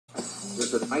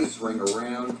there's an ice ring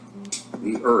around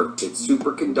the Earth. It's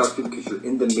superconductive because you're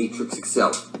in the matrix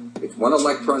itself. It's one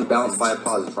electron balanced by a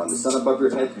positron. The sun above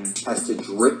your head has to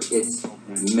drip its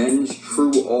men's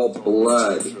true all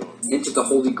blood into the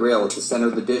Holy Grail at the center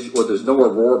of the dish, or there's no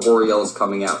Aurora Borealis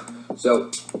coming out.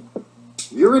 So,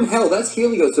 you're in hell. That's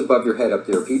Helios above your head up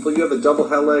there. People, you have a double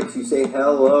helix. You say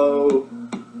hello.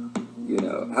 You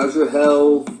know, how's your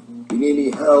health? You need any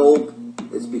help?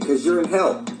 It's because you're in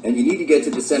hell. And you need to get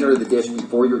to the center of the dish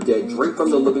before you're dead. Drink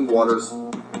from the living waters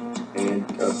and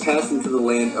pass into the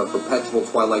land of perpetual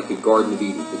twilight, the Garden of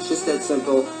Eden. It's just that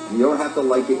simple. You don't have to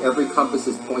like it. Every compass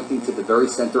is pointing to the very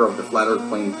center of the flat earth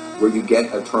plane where you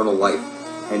get eternal life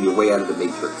and your way out of the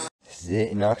matrix.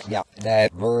 Satan will get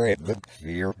that brave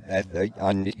fear that the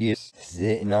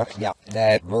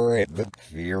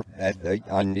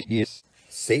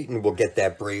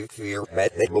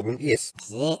woman is.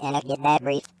 Satan will get that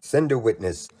brave. Send a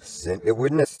witness. Send a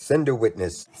witness. Send a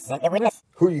witness. Send a witness.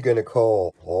 Who you gonna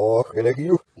call? Looking at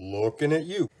you. Looking at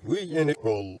you. We in it.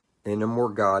 In a more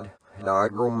God.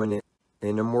 Not Roman it.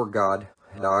 In a more God.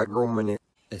 Not Roman it.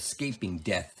 Escaping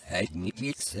death.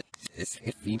 Escaping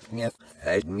death.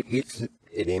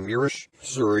 It Amirish.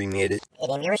 Soaring at it. It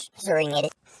Amirish. Soaring at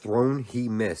it. Throne he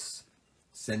miss.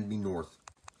 Send me north.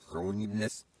 Throne he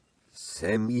miss.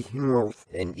 Send me north,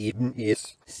 and Eden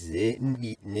is. Satan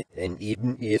eating it, and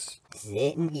Eden is.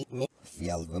 Satan eating it.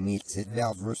 Fjälva meets it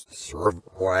Valvrus. Serve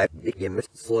what became a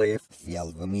slave.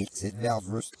 Fjälva meets it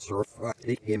Valvrus. Serve what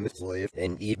became a slave,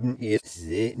 and Eden is.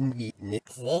 Satan eating it.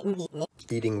 Satan eating it.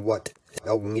 Eating what?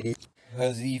 So needy.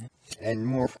 Has even and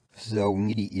more. So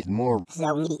needy is more.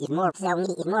 So needy is more. So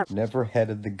needy is more. Never had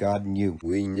of the God in you.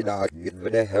 We need not get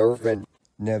with a heaven.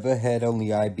 Never had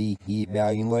only I be. He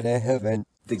valuing what a heaven.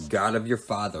 The God of your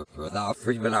father, without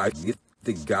freedom I get.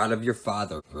 The God of your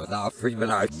father, without freedom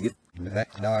I get.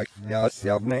 That night, now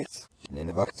self-mates. In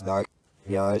the box night,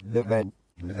 yeah, the vent.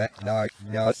 That night,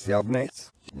 now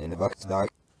self-mates. In the box night,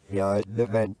 yeah, the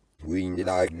vent. We did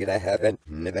I get a heaven.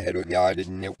 Never had a God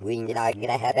didn't know. We did I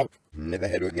get a heaven. Never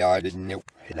had a God didn't know.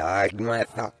 And I my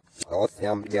thought.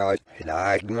 Awesome God. And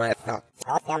I my thought.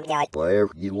 Awesome God. Where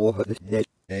you Lord is dead.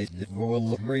 There's the Noble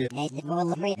Laureate. There's the Noble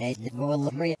Laureate. There's the Noble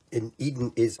Laureate. And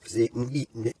Eden is Satan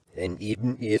eating it. And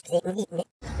Eden is Satan eating it.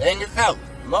 And your fell.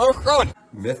 Motherfucker.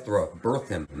 Mithra, birth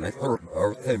him. Mithra,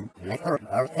 birth him. Mithra,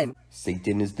 birth him.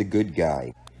 Satan is the good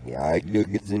guy. Yeah, I do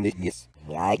get in it, yes.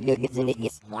 Yeah, I do get in it,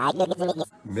 yes. Yeah, I do get in it, yes.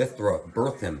 Mithra,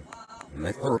 birth him.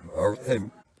 Mithra, birth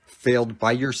him. Failed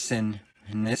by your sin.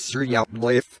 Necessary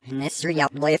outlife. Necessary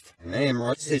outlife. Name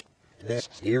what's it?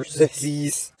 Here's the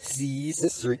seas. Seas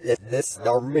is this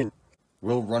government.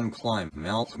 Will run climb.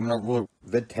 Mount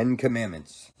the 10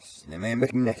 Commandments.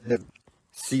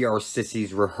 See our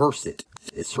sissies rehearse it.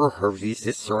 It's rehearses,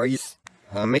 it's rice.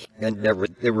 Make and never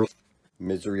the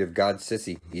misery of God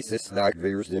sissy. He says not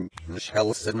veers him.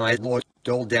 Michelle and my Lord.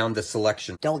 Dole down the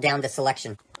selection. Dole down the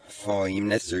selection. Fine,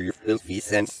 necessary your filthy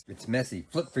sense. It's messy.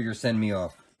 Flip for your send me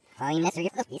off. Fine, necessary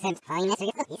your filthy sense. Fine,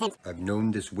 necessary your filthy sense. I've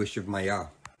known this wish of my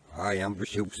I am the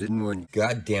chosen one.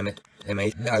 God damn it. Am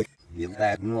I not? You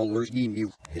had no lurking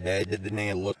you. And I did the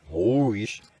nail look. Oh,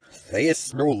 they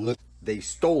stole it. They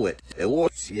stole it. They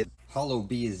lost it. Hollow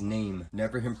be his name.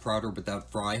 Never him prouder without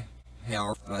fry.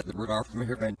 How the word are from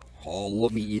heaven. Hollow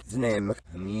be his name.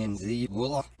 Me and Z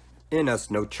will in us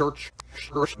no church.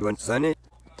 Church doing Senate.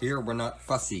 Here we're not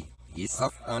fussy. He's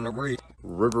up on the way.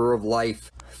 River of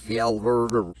life. Fjell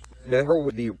river. The hell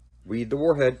with you. Read the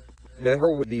warhead. The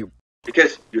hell with you.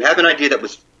 Because you have an idea that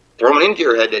was thrown into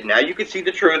your head that now you can see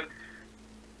the truth,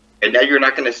 and now you're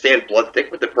not going to stand blood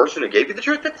thick with the person who gave you the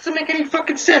truth. That doesn't make any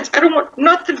fucking sense. I don't want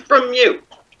nothing from you.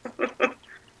 I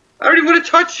don't even want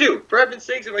to touch you. For heaven's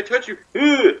sakes, if I touch you,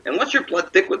 unless you're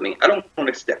blood thick with me, I don't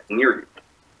want to step near you.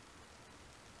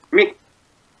 I mean,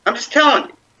 I'm just telling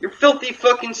you, you're filthy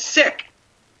fucking sick.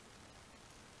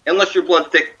 Unless you're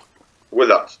blood thick with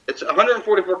us. It's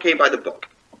 144K by the book.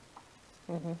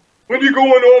 Mm-hmm. When you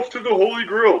going off to the Holy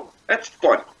Grail? That's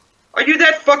fun. Are you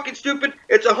that fucking stupid?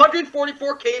 It's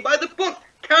 144K by the book.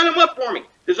 Count them up for me.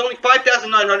 There's only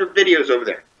 5,900 videos over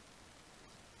there.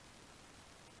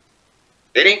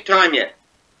 It ain't time yet.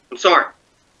 I'm sorry.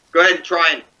 Go ahead and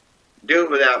try and do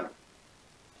it without me.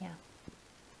 Yeah.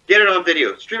 Get it on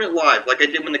video. Stream it live like I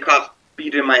did when the cops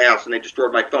beat in my house and they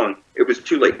destroyed my phone. It was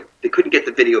too late. They couldn't get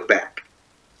the video back.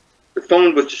 The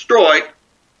phone was destroyed,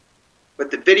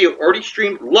 but the video already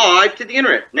streamed live to the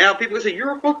internet. Now people can say,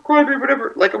 you're a fucking crybaby,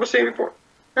 whatever, like I was saying before.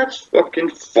 That's fucking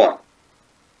fun.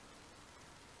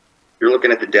 You're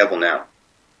looking at the devil now.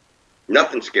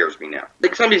 Nothing scares me now.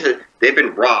 Like somebody said, they've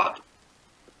been robbed.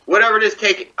 Whatever it is,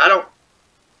 take it. I don't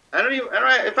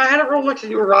If I had a Rolex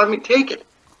and you were robbing me, take it.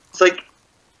 It's like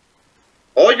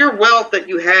all your wealth that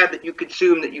you have, that you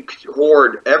consume, that you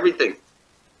hoard, everything.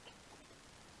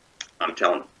 I'm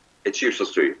telling you, it's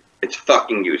useless to you. It's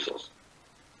fucking useless.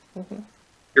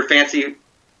 Your fancy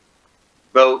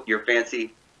boat, your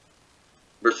fancy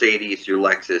Mercedes, your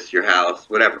Lexus, your house,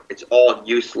 whatever. It's all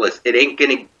useless. It ain't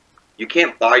gonna. You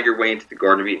can't buy your way into the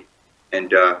Garden of Eden.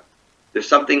 And there's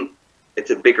something. It's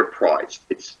a bigger prize.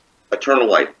 It's eternal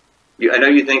life. I know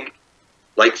you think,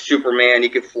 like Superman, he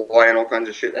could fly and all kinds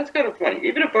of shit. That's kind of funny.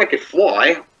 Even if I could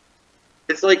fly,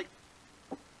 it's like,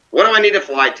 what do I need to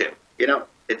fly to? You know,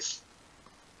 it's.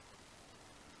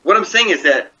 What I'm saying is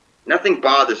that nothing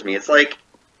bothers me. It's like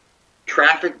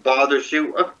traffic bothers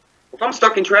you. If I'm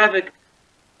stuck in traffic,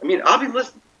 I mean, I'll be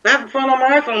having fun on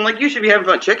my iPhone like you should be having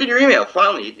fun. Checking your email.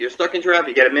 Finally, you're stuck in traffic.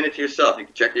 You get a minute to yourself. You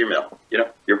can check your email. You know,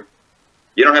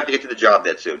 you don't have to get to the job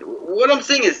that soon. What I'm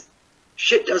saying is,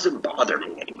 shit doesn't bother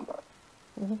me anymore.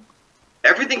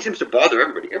 Everything seems to bother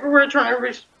everybody. Everywhere I turn,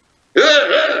 everybody's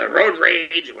road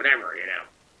rage, whatever. You know,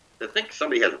 to think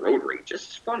somebody has road rage,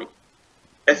 it's funny.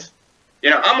 It's, you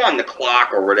know, I'm on the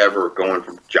clock or whatever, going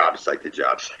from job site to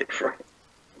job site, right?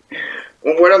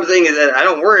 Well, what I'm saying is that I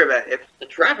don't worry about it. If the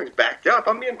traffic's backed up,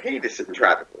 I'm being paid to sit in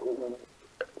traffic.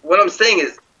 What I'm saying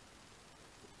is,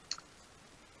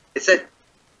 it's that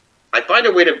I find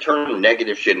a way to turn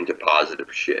negative shit into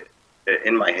positive shit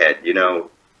in my head. You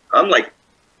know, I'm like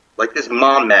this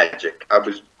mom magic. I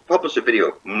was published a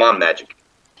video, mom magic.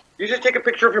 You just take a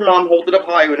picture of your mom, hold it up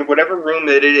high in whatever room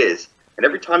that it is, and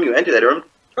every time you enter that room,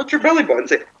 touch your belly button and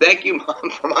say, "Thank you, Mom,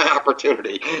 for my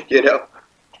opportunity." You know,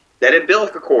 that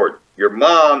umbilical cord. Your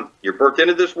mom, you're birthed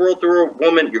into this world through a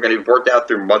woman. You're going to be birthed out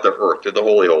through Mother Earth, through the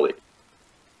Holy Holy.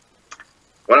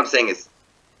 What I'm saying is,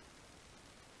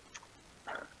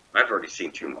 I've already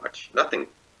seen too much. Nothing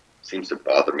seems to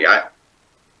bother me.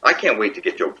 I can't wait to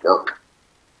get to work.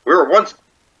 We were once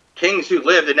kings who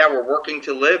lived, and now we're working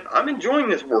to live. I'm enjoying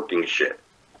this working shit.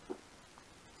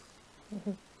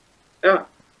 Yeah.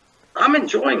 I'm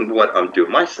enjoying what I'm doing.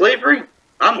 My slavery,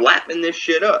 I'm lapping this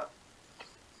shit up.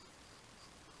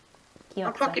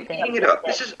 I'm fucking eating it up.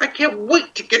 I can't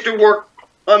wait to get to work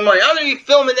on my, I'm going to be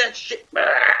filming that shit.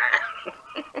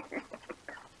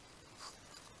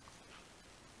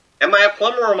 Am I a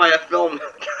plumber or am I a film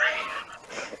guy?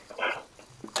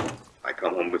 I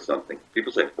come home with something.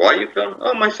 People say, why are you filming?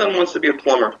 Oh, my son wants to be a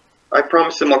plumber. I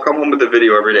promise him I'll come home with a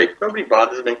video every day. Nobody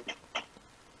bothers me.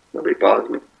 Nobody bothers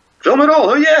me. Film it all.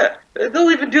 Oh, yeah.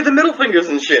 They'll even do the middle fingers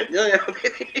and shit. Yeah.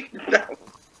 No.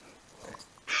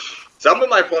 Some of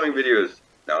my plumbing videos,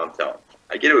 no, I'm telling you,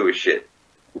 I get away with shit.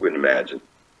 You wouldn't imagine.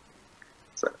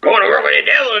 It's like, going to work with your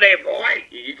devil today, boy.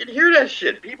 You can hear that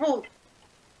shit. People,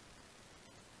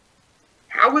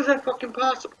 how is that fucking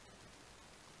possible?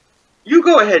 You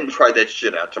go ahead and try that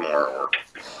shit out tomorrow at work.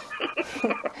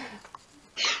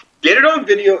 Get it on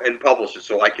video and publish it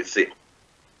so I can see it.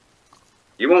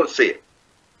 You won't see it.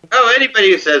 Oh,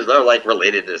 anybody who says they're like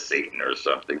related to Satan or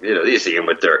something, you know, you see them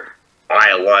with their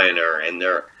eyeliner and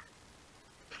their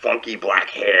funky black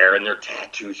hair and their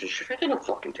tattoos and shit. I got no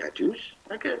fucking tattoos.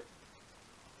 I got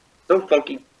no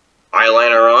funky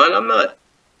eyeliner on. I'm not,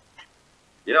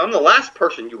 you know, I'm the last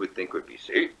person you would think would be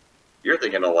Satan. You're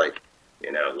thinking of like,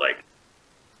 you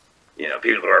know,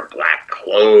 people who wear black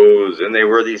clothes and they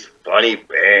wear these funny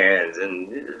bands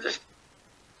and just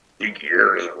big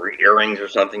ears or earrings or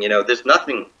something, you know. There's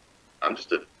nothing, there's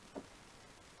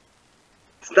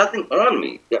nothing on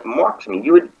me that marks me.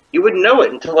 You would know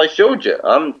it until I showed you.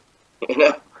 I'm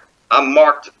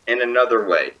marked in another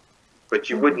way, but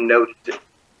you wouldn't notice it.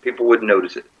 People wouldn't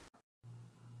notice it.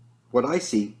 What I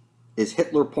see is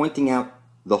Hitler pointing out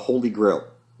the Holy Grail.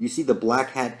 You see the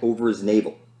black hat over his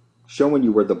navel, showing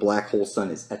you where the black hole sun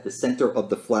is, at the center of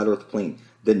the flat earth plane,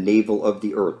 the navel of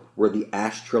the earth, where the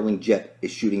ash-trailing jet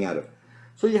is shooting out of.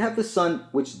 So you have the sun,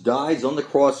 which dies on the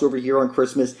cross over here on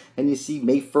Christmas, and you see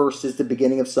May 1st is the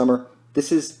beginning of summer.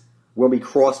 This is when we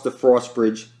cross the frost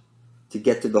bridge to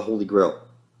get to the Holy Grail.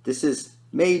 This is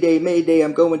May Day, May Day,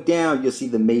 I'm going down. You'll see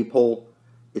the maypole.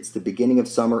 It's the beginning of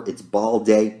summer. It's Ball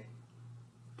Day.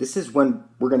 This is when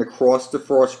we're going to cross the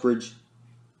frost bridge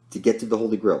to get to the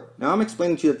Holy Grail. Now I'm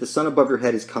explaining to you that the sun above your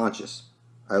head is conscious.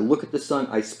 I look at the sun,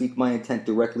 I speak my intent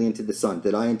directly into the sun,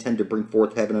 that I intend to bring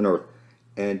forth heaven and earth.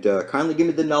 And kindly give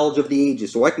me the knowledge of the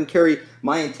ages so I can carry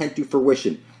my intent to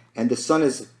fruition. And the sun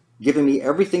is giving me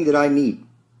everything that I need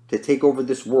to take over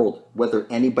this world, whether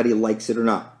anybody likes it or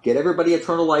not. Get everybody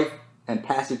eternal life and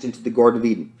passage into the Garden of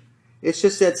Eden. It's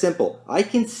just that simple. I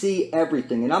can see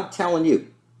everything, and I'm telling you,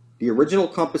 the original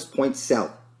compass points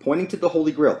south, pointing to the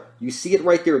Holy Grail. You see it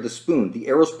right there, the spoon, the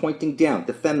arrows pointing down,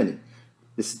 the feminine.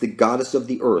 This is the goddess of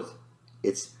the earth.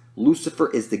 It's Lucifer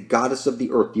is the goddess of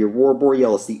the earth, the Aurora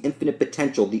Borealis, the infinite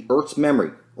potential, the earth's memory.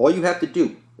 All you have to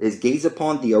do is gaze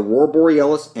upon the Aurora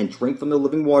Borealis and drink from the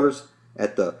living waters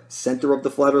at the center of the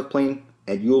flat earth plane,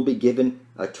 and you will be given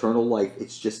eternal life.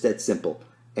 It's just that simple.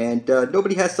 And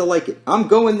nobody has to like it. I'm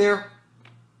going there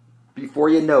before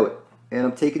you know it, and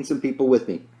I'm taking some people with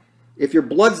me. If your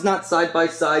blood's not side by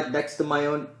side next to my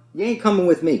own, you ain't coming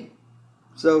with me.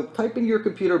 So type in your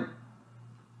computer,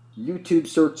 YouTube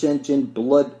search engine,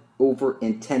 blood over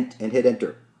intent, and hit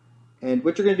enter. And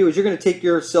what you're going to do is you're going to take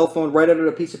your cell phone, write out on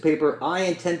a piece of paper, I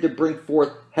intend to bring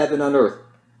forth heaven on earth.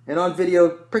 And on video,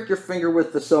 prick your finger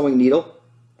with the sewing needle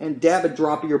and dab a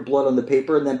drop of your blood on the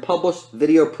paper, and then publish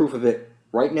video proof of it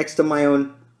right next to my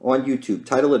own on YouTube.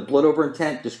 Title it Blood Over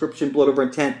Intent, description Blood Over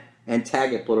Intent, and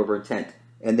tag it Blood Over Intent.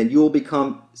 And then you will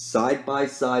become side by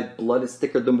side, blood is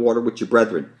thicker than water with your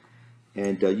brethren.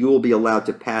 And you will be allowed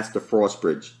to pass the frost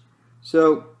bridge.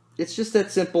 So it's just that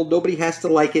simple. Nobody has to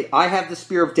like it. I have the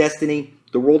spear of destiny.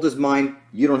 The world is mine.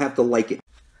 You don't have to like it.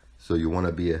 So you want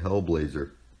to be a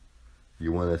hellblazer.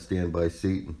 You want to stand by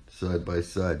Satan, side by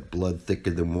side, blood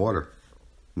thicker than water.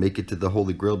 Make it to the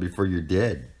Holy Grail before you're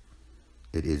dead.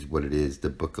 It is what it is. The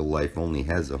Book of Life only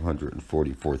has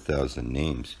 144,000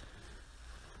 names.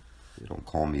 They don't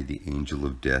call me the Angel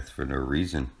of Death for no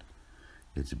reason.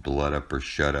 It's blood up or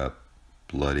shut up.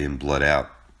 Blood in, blood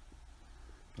out.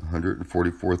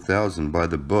 144,000 by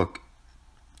the book.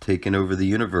 Taking over the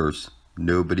universe.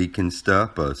 Nobody can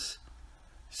stop us.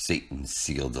 Satan's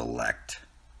sealed elect.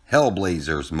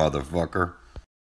 Hellblazers, motherfucker.